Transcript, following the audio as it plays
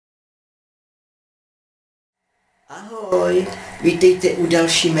Ahoj, vítejte u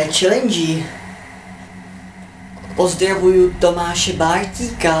další mé challenge. Pozdravuju Tomáše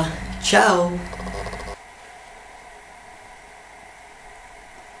Bártíka. Čau.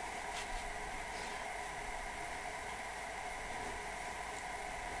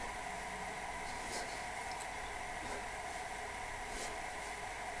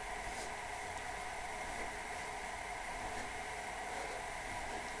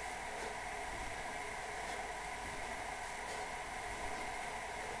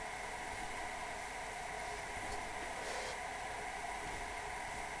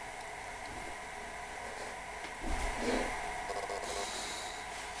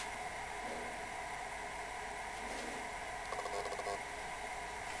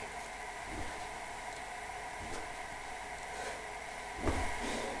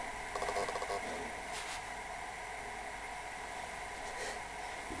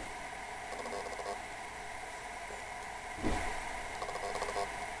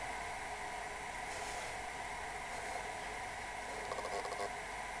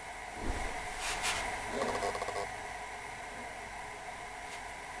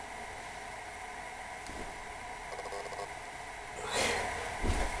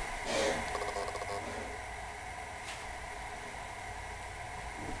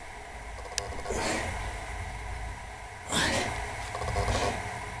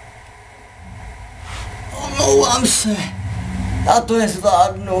 Omlouvám se, já to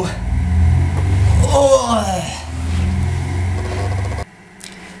nezvládnu.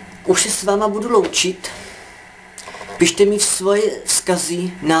 Už se s váma budu loučit. Pište mi svoje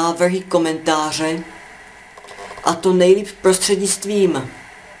vzkazy, návrhy, komentáře. A to nejlíp prostřednictvím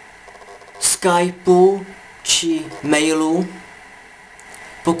Skypeu či mailu.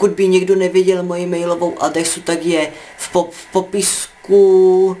 Pokud by někdo nevěděl moji mailovou adresu, tak je v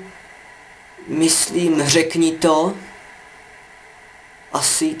popisku, myslím, řekni to.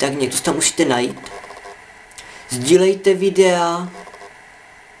 Asi, tak někdo tam musíte najít. Sdílejte videa.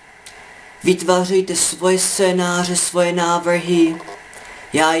 Vytvářejte svoje scénáře, svoje návrhy.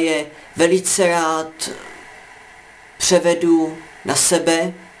 Já je velice rád převedu na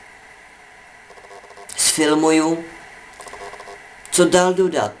sebe. Sfilmuju. Co dál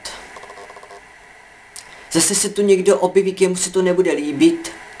dodat? Zase se tu někdo objeví, kému se to nebude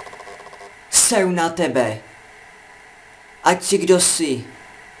líbit. Seru na tebe. Ať si kdo si.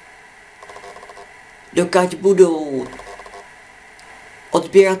 Dokud budou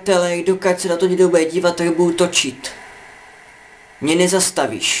odběratelé, dokud se na to někdo bude dívat, tak budu točit. Mě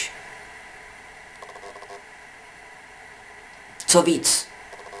nezastavíš. Co víc?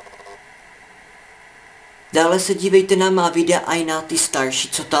 Dále se dívejte na má videa a i na ty starší,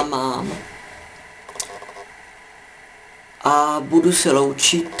 co tam mám. A budu se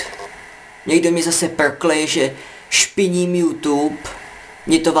loučit. Někdo mi zase prkle, že špiním YouTube.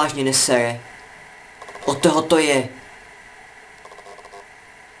 Mě to vážně nesere. Od toho to je.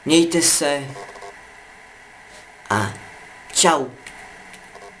 Mějte se. A čau.